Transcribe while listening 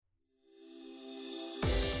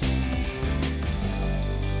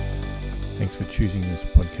Thanks for choosing this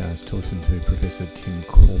podcast to listen to Professor Tim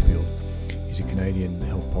Caulfield. He's a Canadian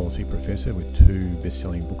health policy professor with 2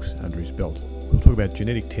 best-selling books under his belt. We'll talk about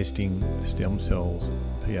genetic testing, stem cells,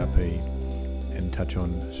 PRP, and touch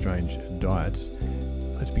on strange diets.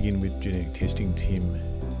 Let's begin with genetic testing, Tim.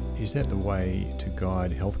 Is that the way to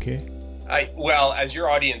guide healthcare? Well, as your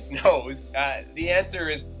audience knows, the answer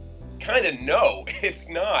is kind of no, it's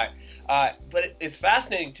not. But it's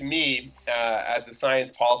fascinating to me as a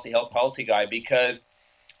science policy, health policy guy, because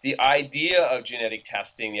the idea of genetic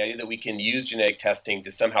testing, the idea that we can use genetic testing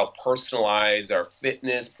to somehow personalize our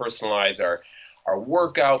fitness, personalize our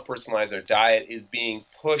workout, personalize our diet is being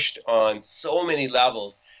pushed on so many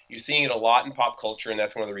levels. You're seeing it a lot in pop culture, and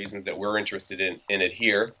that's one of the reasons that we're interested in it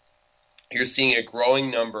here. You're seeing a growing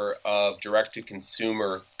number of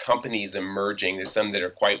direct-to-consumer companies emerging. There's some that are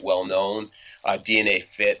quite well known. DNA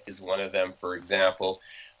Fit is one of them, for example.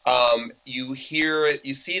 You hear it,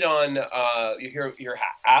 you see it on, you hear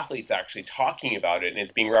athletes actually talking about it, and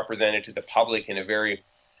it's being represented to the public in a very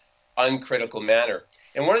uncritical manner.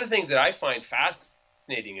 And one of the things that I find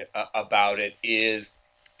fascinating about it is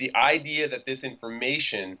the idea that this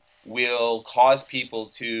information will cause people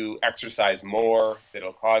to exercise more, that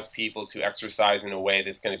it'll cause people to exercise in a way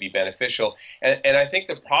that's going to be beneficial. And I think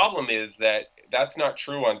the problem is that that's not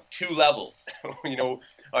true on 2 levels.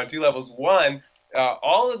 On 2 levels. One,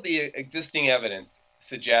 all of the existing evidence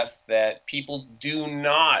suggests that people do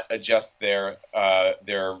not adjust their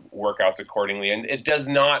workouts accordingly, and it does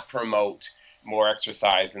not promote more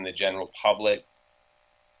exercise in the general public.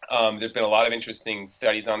 There's been a lot of interesting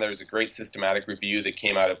studies on there. There's a great systematic review that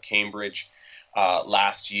came out of Cambridge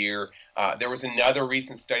last year. There was another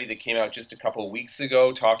recent study that came out just a couple of weeks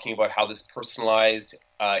ago talking about how this personalized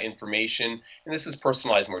information, and this is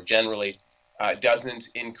personalized more generally, doesn't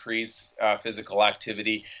increase physical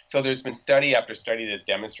activity. So there's been study after study that's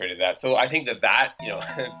demonstrated that. So I think that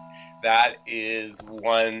that is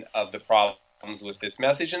one of the problems with this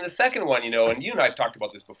message. And the second one, and you and I have talked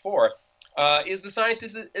about this before, is the science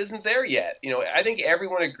isn't there yet. I think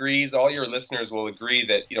everyone agrees, all your listeners will agree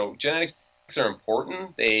that, genetics are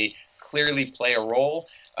important. They clearly play a role,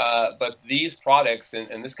 but these products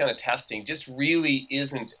and this kind of testing just really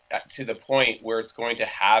isn't to the point where it's going to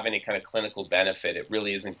have any kind of clinical benefit. It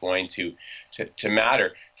really isn't going to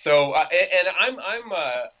matter. So, and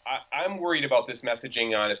I'm worried about this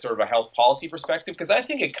messaging on a sort of a health policy perspective, because I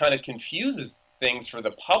think it kind of confuses things for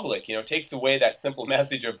the public. Takes away that simple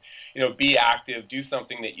message of, be active, do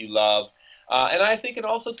something that you love. And I think it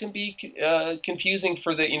also can be confusing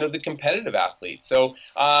for the competitive athletes. So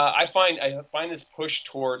I find this push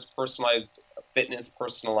towards personalized fitness,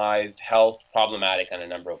 personalized health problematic on a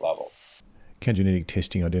number of levels. Can genetic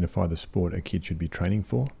testing identify the sport a kid should be training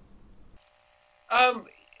for?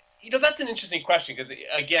 That's an interesting question, because,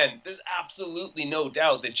 again, there's absolutely no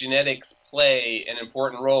doubt that genetics play an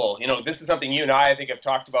important role. This is something you and I think, have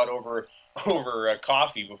talked about over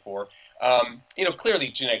coffee before. Clearly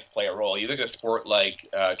genetics play a role. You look at a sport like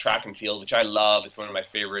track and field, which I love. It's one of my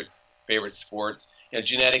favorite sports.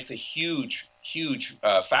 Genetics a huge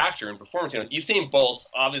factor in performance. Usain Bolt's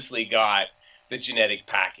obviously got the genetic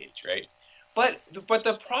package, right? But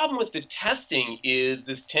the problem with the testing is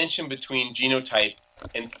this tension between genotype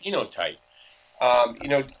and phenotype.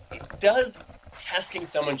 Does testing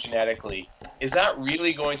someone genetically, is that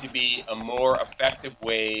really going to be a more effective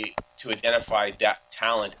way to identify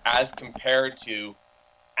talent as compared to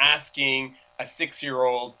asking a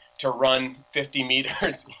 6-year-old to run 50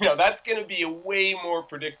 meters? That's going to be a way more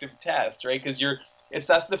predictive test, right? Because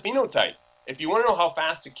that's the phenotype. If you want to know how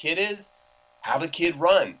fast a kid is, have a kid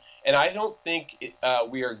run. And I don't think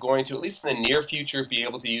we are going to, at least in the near future, be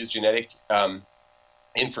able to use genetic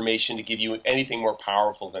information to give you anything more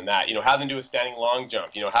powerful than that. Have them do a standing long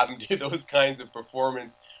jump, have them do those kinds of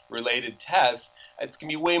performance-related tests. It's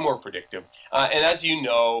going to be way more predictive. And as you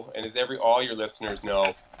know, and as all your listeners know,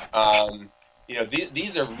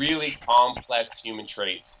 these are really complex human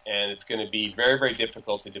traits, and it's going to be very, very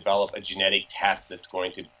difficult to develop a genetic test that's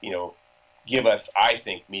going to, give us, I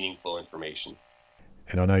think, meaningful information.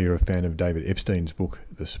 And I know you're a fan of David Epstein's book,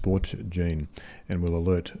 The Sports Gene, and we'll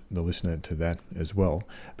alert the listener to that as well.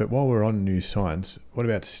 But while we're on new science, what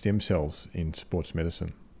about stem cells in sports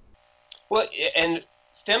medicine? Well, and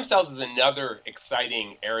stem cells is another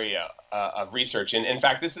exciting area of research. And in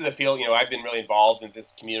fact, this is a field, I've been really involved in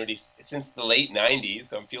this community since the late 90s.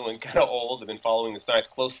 So I'm feeling kind of old. I've been following the science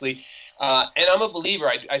closely. And I'm a believer.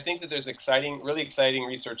 I think that there's really exciting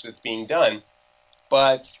research that's being done.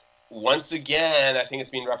 But once again, I think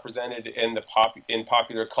it's being represented in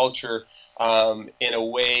popular culture in a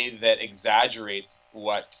way that exaggerates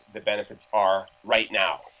what the benefits are right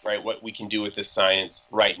now, right? What we can do with this science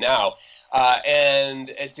right now, and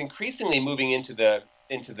it's increasingly moving into the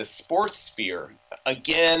sports sphere.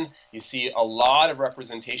 Again, you see a lot of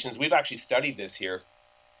representations. We've actually studied this here.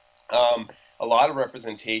 A lot of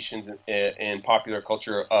representations in popular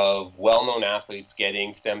culture of well-known athletes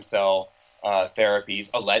getting stem cell therapies,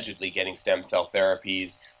 allegedly getting stem cell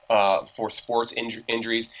therapies for sports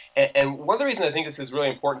injuries. And one of the reasons I think this is really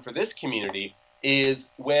important for this community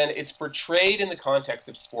is when it's portrayed in the context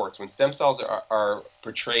of sports, when stem cells are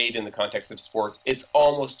portrayed in the context of sports, it's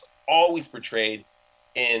almost always portrayed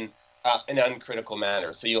in an uncritical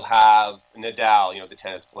manner. So you'll have Nadal, the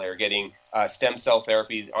tennis player, getting stem cell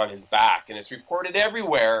therapies on his back, and it's reported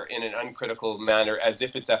everywhere in an uncritical manner as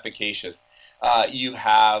if it's efficacious. You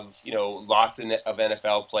have, lots of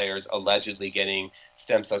NFL players allegedly getting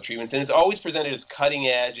stem cell treatments, and it's always presented as cutting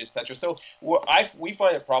edge, etc. So we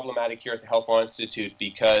find it problematic here at the Health Law Institute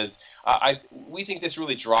because we think this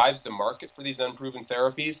really drives the market for these unproven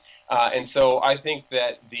therapies. And so I think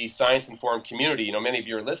that the science-informed community, many of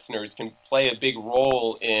your listeners, can play a big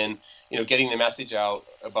role in, getting the message out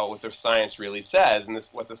about what the science really says. And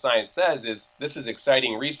what the science says is this is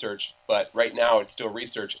exciting research, but right now it's still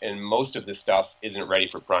research, and most of this stuff isn't ready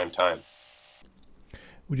for prime time.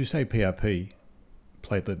 Would you say PRP,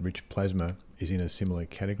 platelet-rich plasma, is in a similar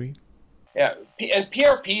category? Yeah, and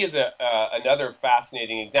PRP is another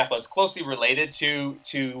fascinating example. It's closely related to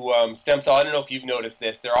stem cell. I don't know if you've noticed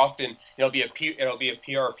this. They're often it'll be a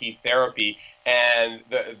PRP therapy, and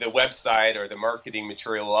the website or the marketing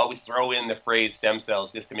material will always throw in the phrase stem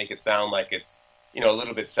cells just to make it sound like it's a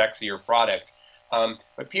little bit sexier product.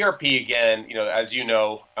 But PRP, again, as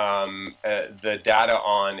the data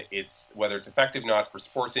on whether it's effective or not for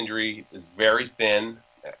sports injury is very thin.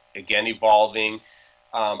 Again, evolving.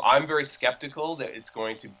 I'm very skeptical that it's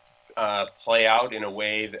going to play out in a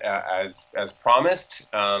way as promised.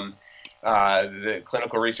 The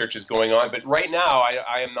clinical research is going on, but right now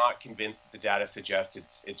I am not convinced that the data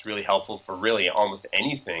suggests it's really helpful for really almost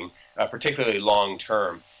anything, particularly long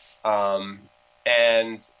term. But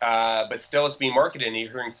still, it's being marketed, and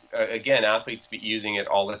you're hearing again athletes be using it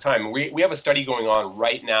all the time. We have a study going on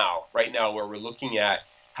right now where we're looking at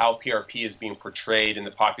how PRP is being portrayed in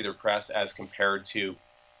the popular press as compared to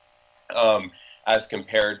how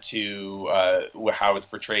it's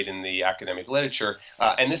portrayed in the academic literature.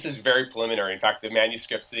 And this is very preliminary. In fact, the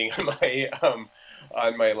manuscript's sitting on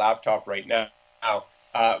my laptop right now.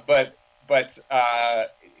 But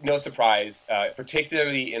no surprise,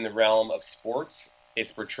 particularly in the realm of sports,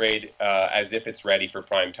 it's portrayed as if it's ready for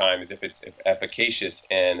prime time, as if it's efficacious.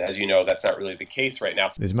 And as you know, that's not really the case right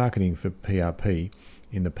now. There's marketing for PRP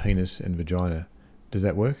in the penis and vagina. Does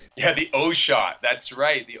that work? Yeah, the O shot. That's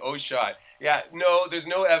right, the O shot. Yeah, no, there's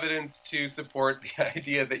no evidence to support the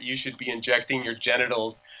idea that you should be injecting your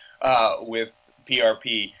genitals with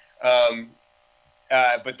PRP.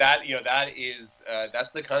 But that's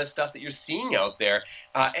the kind of stuff that you're seeing out there.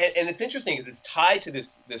 And it's interesting because it's tied to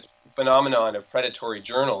this phenomenon of predatory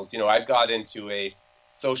journals. I've got into a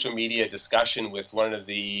social media discussion with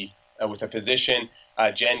with a physician.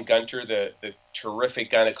 Jen Gunter, the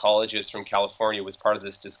terrific gynecologist from California, was part of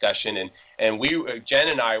this discussion, and Jen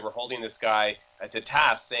and I were holding this guy to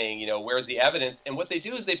task, saying, where's the evidence? And what they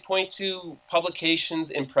do is they point to publications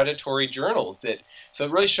in predatory journals. So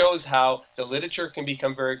it really shows how the literature can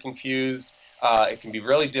become very confused. It can be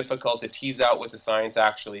really difficult to tease out what the science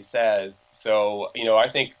actually says. So, I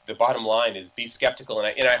think the bottom line is be skeptical,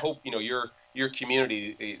 and I hope your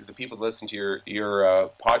community, the people that listen to your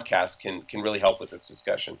podcast, can really help with this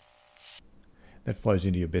discussion. That flows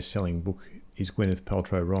into your best-selling book, Is Gwyneth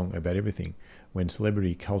Paltrow Wrong About Everything? When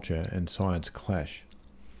Celebrity Culture and Science Clash.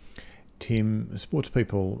 Tim, sports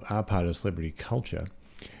people are part of celebrity culture.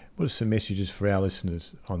 What are some messages for our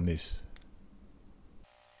listeners on this?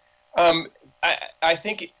 I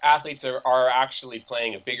think athletes are actually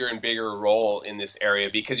playing a bigger and bigger role in this area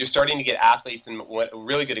because you're starting to get athletes, and a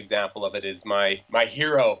really good example of it is my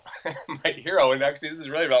hero, and actually this is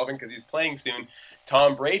really relevant because he's playing soon,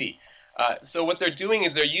 Tom Brady. So what they're doing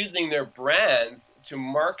is they're using their brands to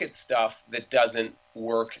market stuff that doesn't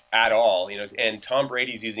work at all. And Tom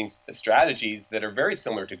Brady's using strategies that are very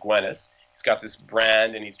similar to Gwyneth's. He's got this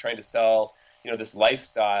brand, and he's trying to sell, this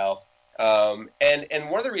lifestyle.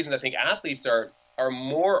 And one of the reasons I think athletes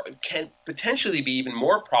can potentially be even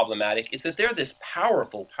more problematic is that they're this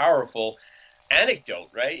powerful anecdote,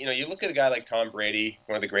 right? You look at a guy like Tom Brady,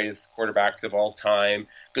 one of the greatest quarterbacks of all time,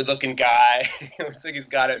 good-looking guy. Looks like he's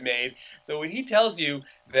got it made. So when he tells you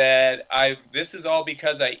that this is all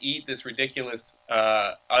because I eat this ridiculous,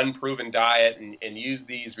 unproven diet and use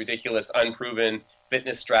these ridiculous, unproven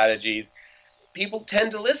fitness strategies, people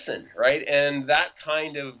tend to listen, right? And that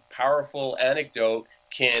kind of powerful anecdote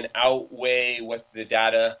can outweigh what the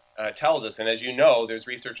data tells us. And as you know, there's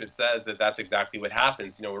research that says that that's exactly what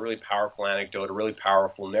happens. A really powerful anecdote, a really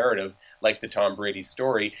powerful narrative, like the Tom Brady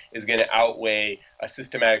story, is going to outweigh a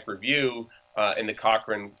systematic review in the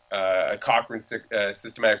Cochrane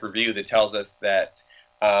systematic review that tells us that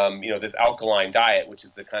this alkaline diet, which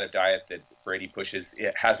is the kind of diet that Brady pushes,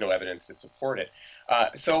 it has no evidence to support it.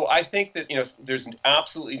 So I think that there's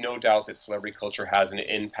absolutely no doubt that celebrity culture has an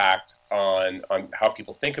impact on how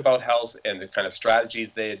people think about health and the kind of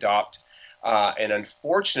strategies they adopt. And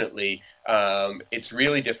unfortunately, it's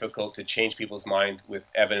really difficult to change people's mind with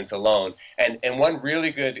evidence alone. And one really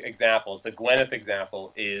good example, it's a Gwyneth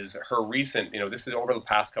example, is her recent, this is over the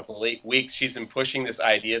past couple of weeks, she's been pushing this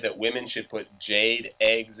idea that women should put jade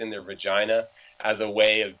eggs in their vagina as a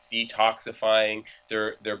way of detoxifying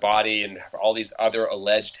their body and all these other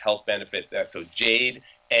alleged health benefits. So jade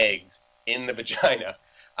eggs in the vagina.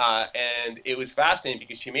 And it was fascinating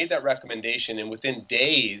because she made that recommendation, and within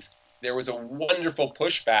days, there was a wonderful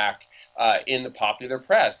pushback in the popular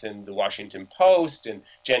press, in the Washington Post, and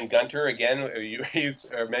Jen Gunter, again, you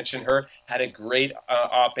mentioned her, had a great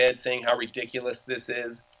op-ed saying how ridiculous this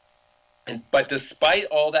is. But despite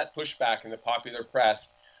all that pushback in the popular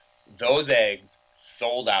press, those eggs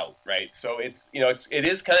sold out, right? So it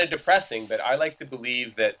is kind of depressing, but I like to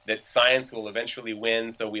believe that science will eventually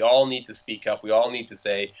win. So we all need to speak up. We all need to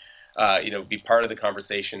say, be part of the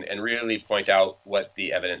conversation and really point out what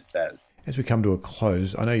the evidence says. As we come to a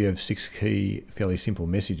close, I know you have 6 key, fairly simple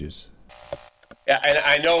messages. Yeah, and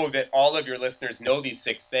I know that all of your listeners know these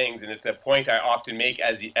 6 things, and it's a point I often make,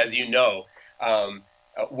 as you know.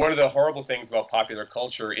 One of the horrible things about popular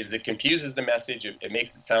culture is it confuses the message. It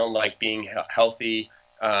makes it sound like being healthy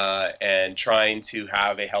and trying to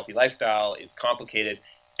have a healthy lifestyle is complicated,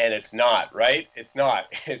 and it's not, right? It's not.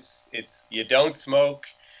 It's you don't smoke.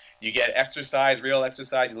 You get exercise, real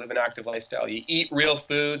exercise. You live an active lifestyle. You eat real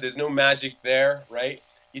food. There's no magic there, right?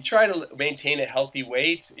 You try to maintain a healthy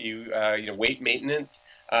weight. Weight maintenance.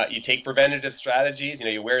 You take preventative strategies.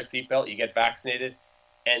 You wear a seatbelt. You get vaccinated,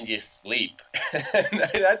 and you sleep.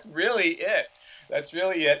 That's really it. That's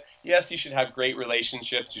really it. Yes, you should have great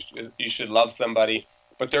relationships. You should love somebody,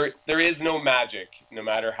 but there is no magic, no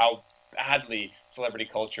matter how badly celebrity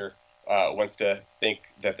culture wants to think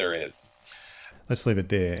that there is. Let's leave it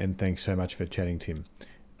there, and thanks so much for chatting, Tim.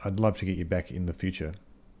 I'd love to get you back in the future.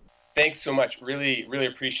 Thanks so much. Really, really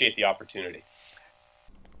appreciate the opportunity.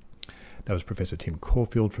 That was Professor Tim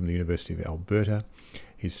Caulfield from the University of Alberta.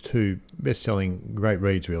 His 2 best-selling great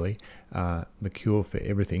reads, really, are The Cure for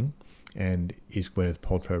Everything and Is Gwyneth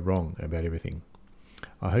Paltrow Wrong About Everything?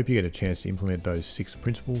 I hope you get a chance to implement those 6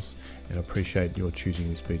 principles, and I appreciate your choosing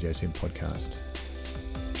this BJSM podcast.